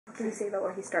can you say about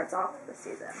where he starts off this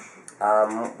season?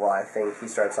 Well, I think he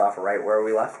starts off right where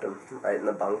we left him, right in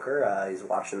the bunker. He's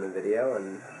watching the video,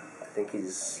 and I think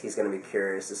he's going to be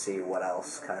curious to see what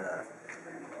else kind of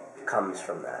comes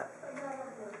from that.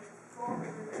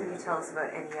 Can you tell us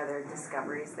about any other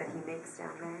discoveries that he makes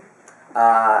down there?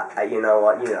 You know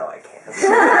what? You know I can't.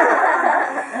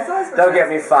 Don't get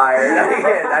me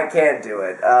fired. I can't do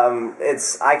it.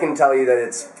 I can tell you that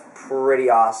it's pretty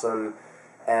awesome,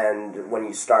 and when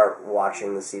you start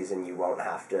watching the season, you won't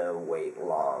have to wait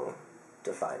long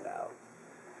to find out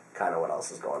kind of what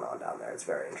else is going on down there. It's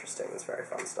very interesting. It's very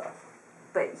fun stuff.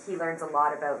 But he learns a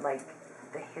lot about, like,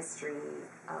 the history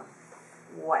of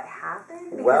what happened?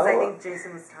 Because well, I think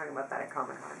Jason was talking about that at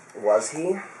Comic-Con. Was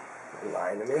he? Are you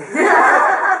lying to me?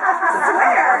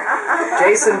 Swear.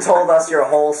 Jason told us your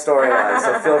whole storyline,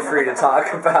 so feel free to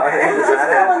talk about it. Is that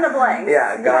Fill it? in the blanks.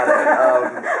 Yeah, got it.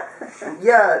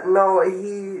 Yeah, no,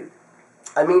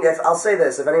 I mean, I'll say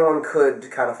this, if anyone could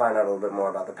kind of find out a little bit more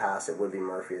about the past, it would be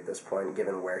Murphy at this point,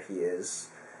 given where he is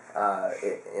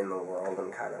in the world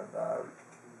and kind of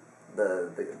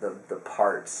the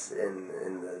parts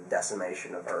in the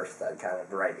decimation of Earth that kind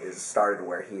of is started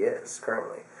where he is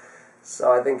currently.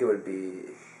 So I think it would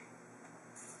be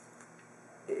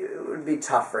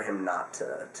tough for him not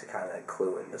to kind of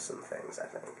clue into some things, I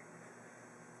think.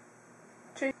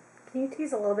 Can you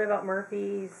tease a little bit about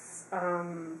Murphy's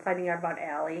finding out about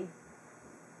Allie?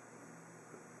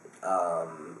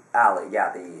 Allie,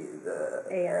 yeah, the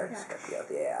AI. Yeah,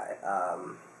 the AI.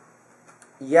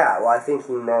 Yeah, well, I think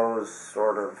he knows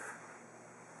sort of.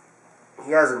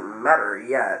 He hasn't met her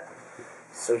yet,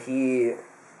 so he.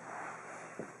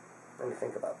 Let me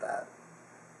think about that.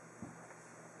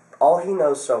 All he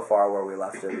knows so far where we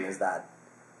left him is that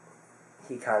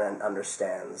he kind of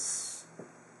understands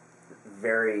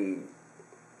very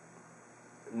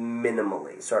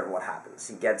minimally sort of what happens.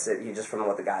 He gets it just from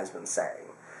what the guy's been saying.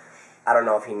 I don't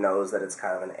know if he knows that it's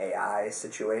kind of an AI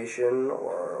situation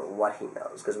or what he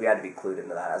knows, because we had to be clued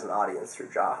into that as an audience through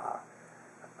Jaha.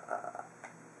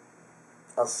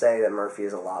 I'll say that Murphy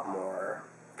is a lot more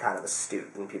kind of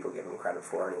astute than people give him credit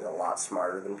for, and he's a lot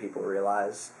smarter than people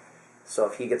realize. So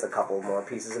if he gets a couple more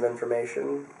pieces of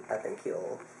information, I think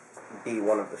he'll be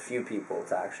one of the few people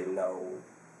to actually know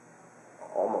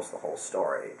almost the whole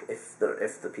story, if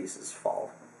the pieces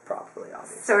fall properly,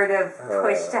 obviously. Sort of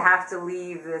pushed to have to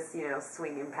leave this,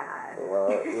 swinging pad.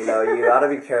 Well, you gotta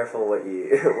be careful what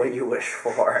you wish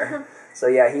for. So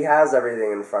yeah, he has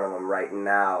everything in front of him right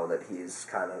now that he's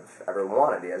kind of ever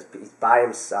wanted. He's by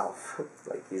himself.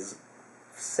 Like, he's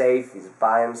safe, he's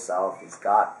by himself, he's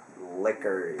got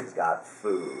liquor, he's got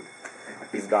food,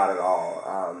 he's got it all.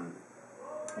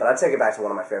 But I'd take it back to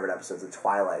one of my favorite episodes of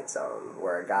Twilight Zone,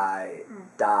 where a guy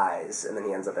dies and then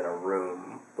he ends up in a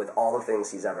room with all the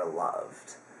things he's ever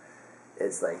loved.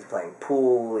 It's like he's playing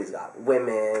pool, he's got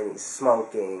women, he's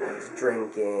smoking, he's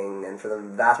drinking, and for the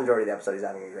vast majority of the episode he's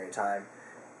having a great time.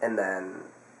 And then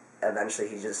eventually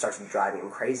he just starts driving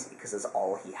him crazy because it's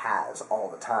all he has all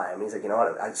the time. And he's like, you know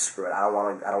what, screw it, I don't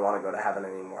want to go to heaven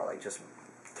anymore. Like, just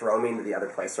throw me into the other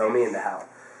place, throw me into hell.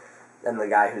 And the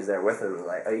guy who's there with him is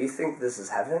like, oh, you think this is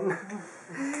heaven?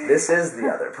 This is the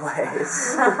other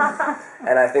place.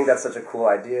 And I think that's such a cool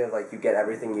idea. Like, you get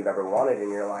everything you've ever wanted in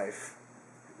your life,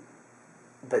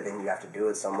 but then you have to do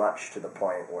it so much to the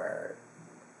point where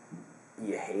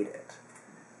you hate it.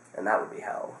 And that would be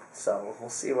hell. So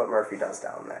we'll see what Murphy does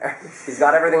down there. He's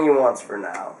got everything he wants for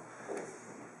now.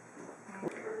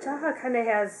 Jaha kind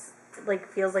of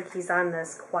feels like he's on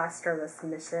this quest or this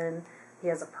mission. He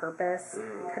has a purpose.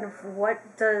 Kind of, what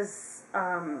does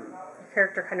your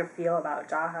character kind of feel about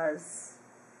Jaha's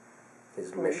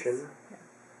his mission?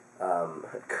 Yeah.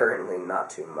 Currently, not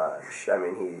too much. I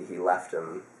mean, he left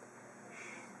him.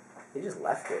 He just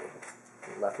left me.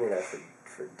 He left me there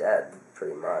for dead,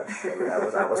 pretty much. I mean, I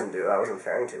wasn't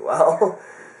faring too well.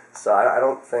 So I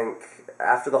don't think,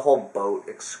 after the whole boat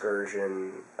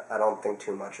excursion, I don't think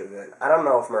too much of it. I don't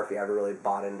know if Murphy ever really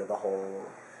bought into the whole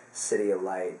City of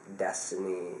Light,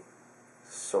 Destiny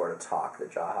sort of talk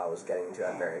that Jaha was getting into,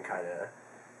 that very kind of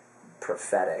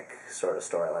prophetic sort of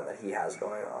storyline that he has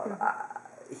going on.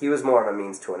 He was more of a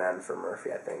means to an end for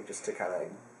Murphy, I think, just to kind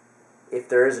of, if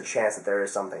there is a chance that there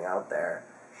is something out there,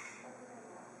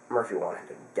 Murphy wanted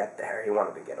to get there. He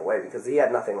wanted to get away because he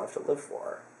had nothing left to live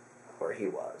for where he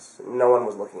was. No one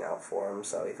was looking out for him,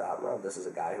 so he thought, well, this is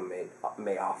a guy who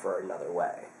may offer another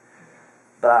way.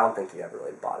 But I don't think he ever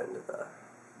really bought into the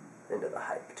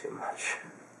hype too much.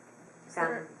 Is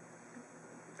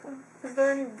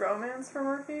there any romance for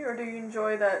Murphy, or do you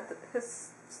enjoy that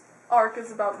his arc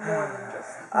is about more than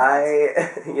just...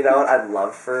 You know what, I'd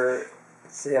love for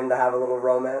him to have a little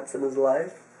romance in his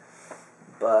life.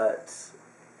 But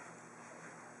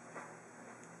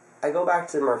I go back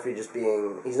to Murphy just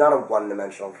being, he's not a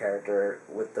one-dimensional character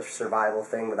with the survival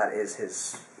thing, but that is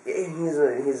his,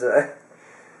 he's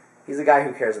a guy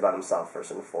who cares about himself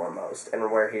first and foremost, and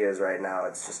where he is right now,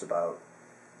 it's just about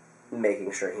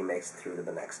making sure he makes it through to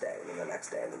the next day, and then the next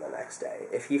day, and then the next day.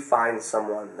 If he finds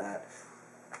someone that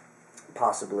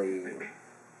possibly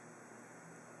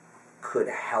could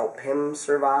help him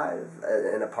survive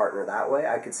in a partner that way,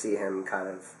 I could see him kind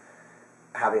of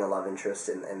having a love interest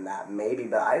in that maybe,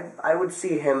 but I would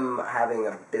see him having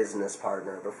a business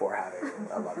partner before having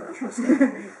a love interest.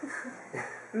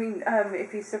 I mean,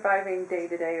 if he's surviving day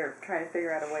to day or trying to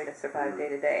figure out a way to survive day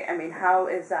to day, I mean, how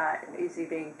is that? Is he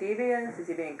being devious? Is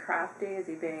he being crafty? Is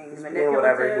he being manipulative? Doing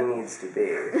whatever he needs to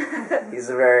be. He's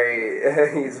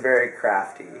very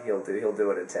crafty. He'll do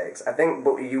what it takes. I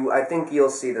think you'll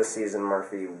see this season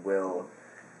Murphy will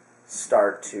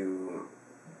start to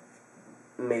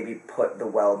maybe put the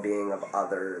well-being of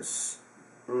others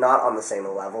not on the same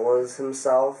level as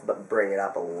himself, but bring it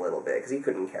up a little bit, because he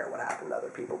couldn't care what happened to other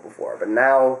people before. But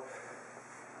now,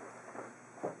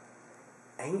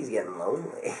 I think he's getting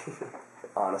lonely.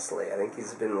 Honestly, I think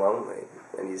he's been lonely,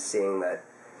 and he's seeing that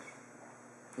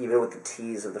even with the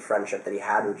tease of the friendship that he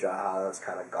had with Jaha, that's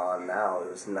kind of gone now.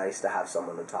 It was nice to have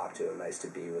someone to talk to, and nice to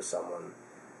be with someone.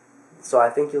 So I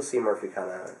think you'll see Murphy kind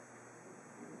of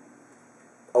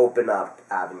open up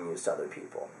avenues to other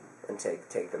people and take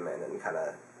them in and kind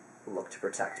of look to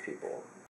protect people.